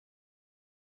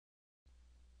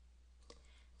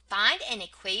Find an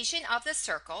equation of the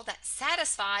circle that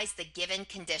satisfies the given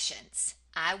conditions.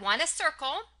 I want a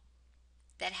circle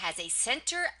that has a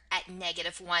center at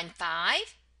 -1,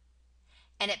 5,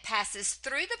 and it passes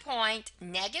through the point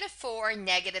 -4,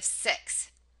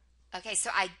 -6. Okay,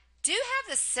 so I do have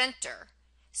the center.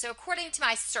 So according to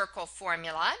my circle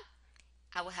formula,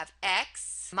 I will have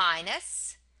x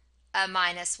minus a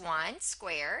 -1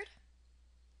 squared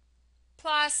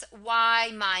plus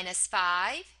y minus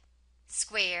 5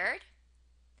 squared,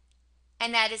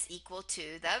 and that is equal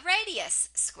to the radius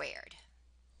squared.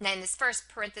 Now in this first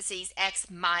parentheses, x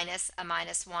minus a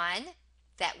 -1,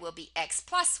 that will be x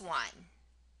plus 1.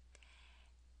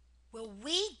 Well,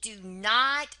 we do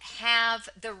not have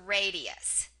the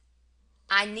radius.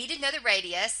 I need to know the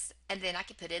radius, and then I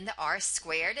can put in the r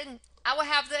squared, and I will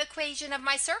have the equation of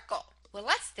my circle. Well,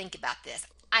 let's think about this.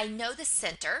 I know the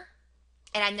center,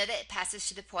 and I know that it passes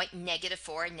to the point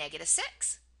 -4 and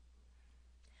 -6.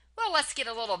 Well, let's get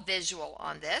a little visual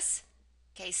on this.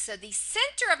 Okay, so the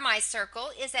center of my circle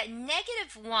is at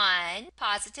 -1,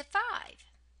 +5.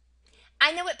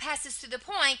 I know it passes through the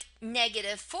point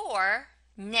 -4,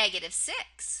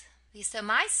 -6. So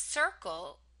my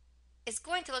circle is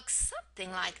going to look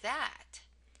something like that.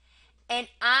 And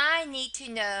I need to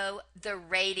know the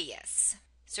radius.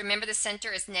 So remember, the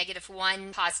center is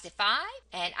 -1, +5,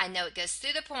 and I know it goes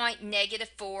through the point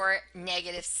 -4,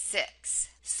 -6.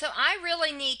 So I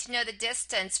really need to know the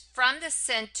distance from the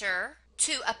center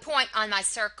to a point on my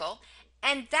circle,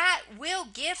 and that will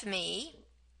give me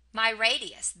my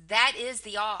radius. That is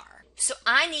the r. So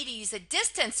I need to use a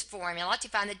distance formula to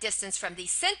find the distance from the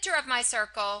center of my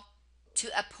circle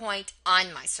to a point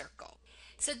on my circle.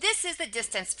 So this is the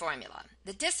distance formula.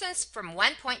 The distance from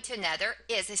one point to another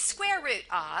is a square root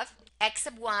of x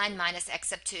sub 1 minus x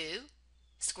sub 2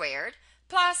 squared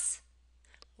plus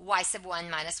y sub 1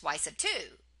 minus y sub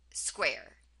 2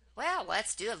 squared. Well,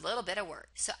 let's do a little bit of work.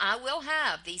 So I will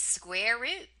have the square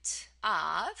root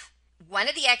of one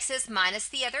of the x's minus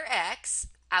the other x.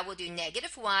 I will do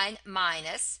 -1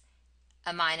 minus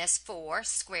a -4,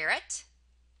 square it,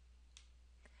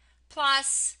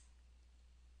 plus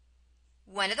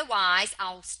one of the y's.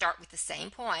 I'll start with the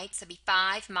same point, so it'll be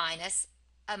 5 minus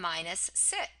a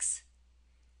 -6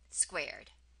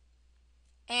 squared.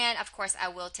 And of course I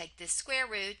will take the square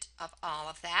root of all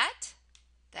of that.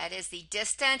 That is the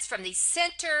distance from the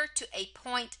center to a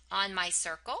point on my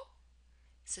circle.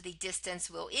 So the distance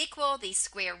will equal the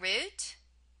square root.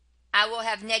 I will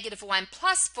have -1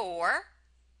 plus 4,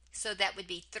 so that would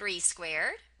be 3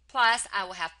 squared, plus I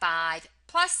will have 5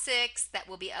 plus 6, that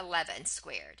will be 11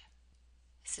 squared.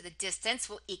 So the distance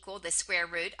will equal the square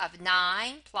root of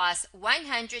 9 plus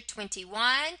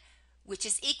 121, which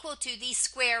is equal to the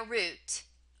square root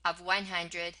of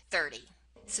 130.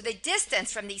 So the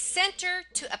distance from the center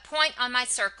to a point on my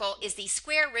circle is the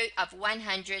square root of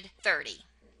 130.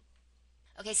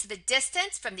 Okay, so the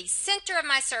distance from the center of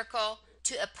my circle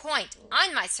to a point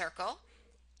on my circle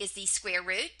is the square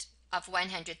root of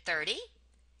 130.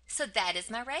 So that is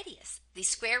my radius, the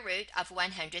square root of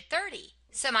 130.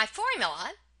 So my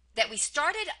formula that we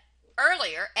started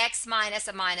earlier, x minus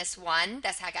a -1,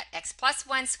 that's how I got x plus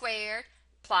 1 squared,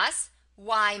 plus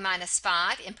y minus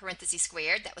 5 in parentheses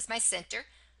squared, that was my center,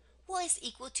 was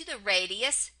equal to the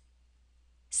radius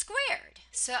squared.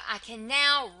 So I can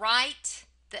now write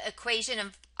the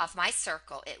equation of my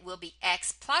circle. It will be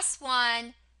x plus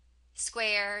 1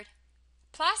 squared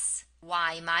plus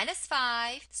y minus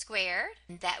 5 squared.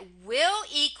 That will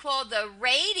equal the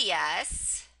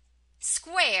radius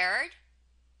squared.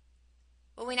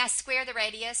 Well, when I square the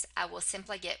radius, I will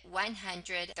simply get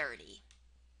 130.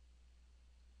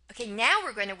 Okay, now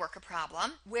we're going to work a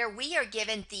problem where we are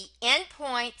given the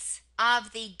endpoints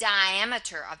of the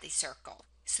diameter of the circle.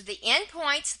 So the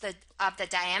endpoints of the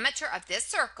diameter of this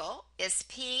circle is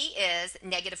P is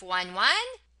 -1,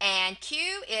 1, and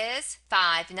Q is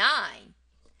 5, 9.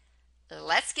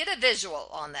 Let's get a visual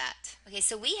on that. Okay,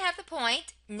 so we have the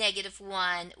point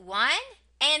 -1, 1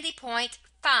 and the point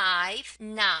 5,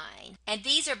 9. And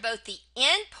these are both the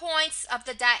endpoints of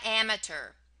the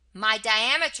diameter. My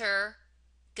diameter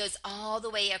goes all the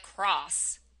way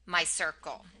across my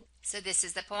circle. So this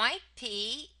is the point.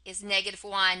 P is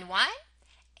 -1, 1.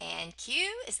 And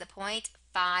Q is the point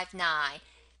 5, 9.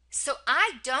 So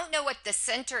I don't know what the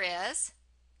center is.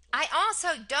 I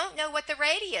also don't know what the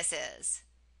radius is.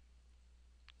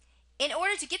 In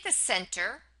order to get the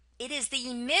center, it is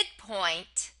the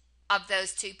midpoint of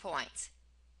those 2 points.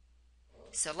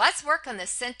 So let's work on the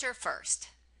center first.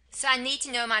 So I need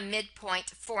to know my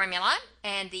midpoint formula.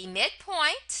 And the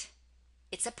midpoint,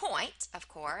 it's a point, of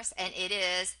course, and it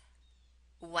is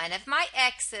one of my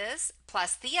x's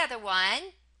plus the other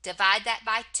one divide that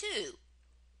by 2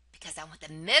 because I want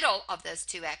the middle of those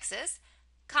two x's,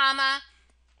 comma,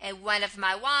 and one of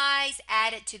my y's,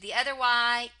 add it to the other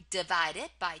y, divide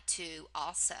it by 2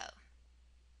 also.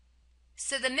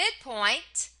 So the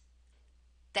midpoint,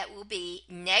 that will be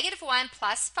 -1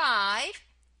 plus 5,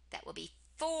 that will be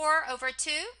 4 over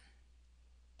 2.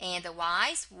 And the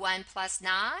y's, 1 plus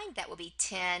 9, that will be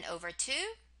 10 over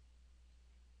 2.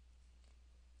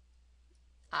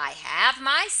 I have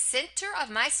my center of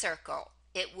my circle.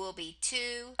 It will be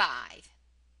 2, 5.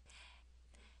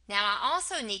 Now I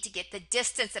also need to get the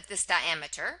distance of this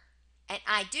diameter. And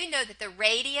I do know that the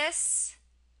radius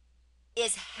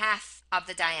is half of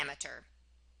the diameter.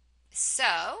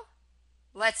 So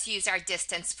let's use our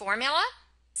distance formula.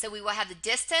 So we will have the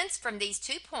distance from these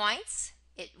 2 points.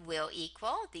 It will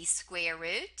equal the square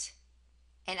root.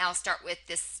 And I'll start with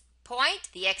this point.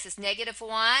 The x is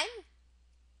 -1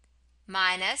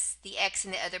 minus the x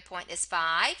in the other point is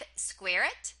 5. Square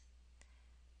it.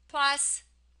 Plus,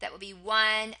 that will be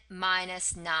 1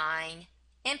 minus 9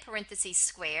 in parentheses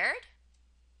squared.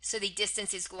 So the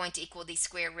distance is going to equal the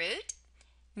square root.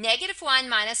 -1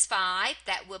 minus 5,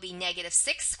 that will be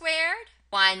 -6 squared.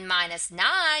 1 minus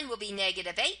 9 will be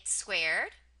 -8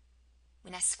 squared.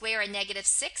 When I square a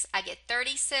 -6, I get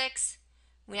 36.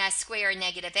 When I square a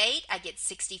 -8, I get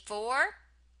 64.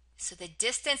 So the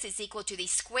distance is equal to the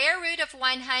square root of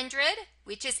 100,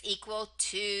 which is equal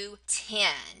to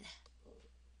 10.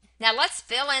 Now let's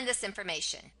fill in this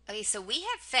information. Okay, so we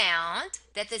have found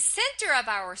that the center of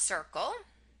our circle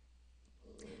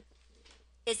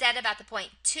is at about the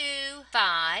point 2,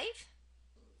 5.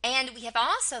 And we have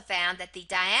also found that the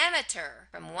diameter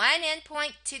from one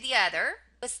endpoint to the other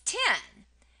was 10.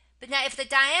 But now if the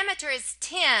diameter is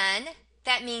 10,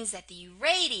 that means that the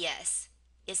radius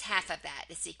is half of that.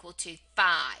 It's equal to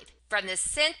 5. From the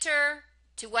center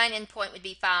to one endpoint would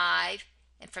be 5.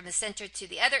 And from the center to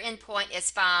the other endpoint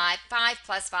is 5. 5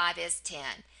 plus 5 is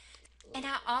 10. And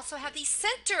I also have the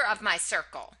center of my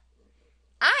circle.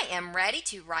 I am ready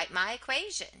to write my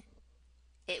equation.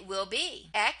 It will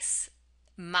be x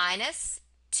minus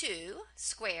 2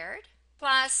 squared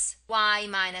plus y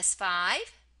minus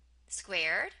 5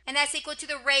 squared. And that's equal to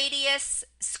the radius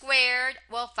squared.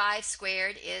 Well, 5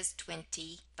 squared is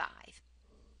 25.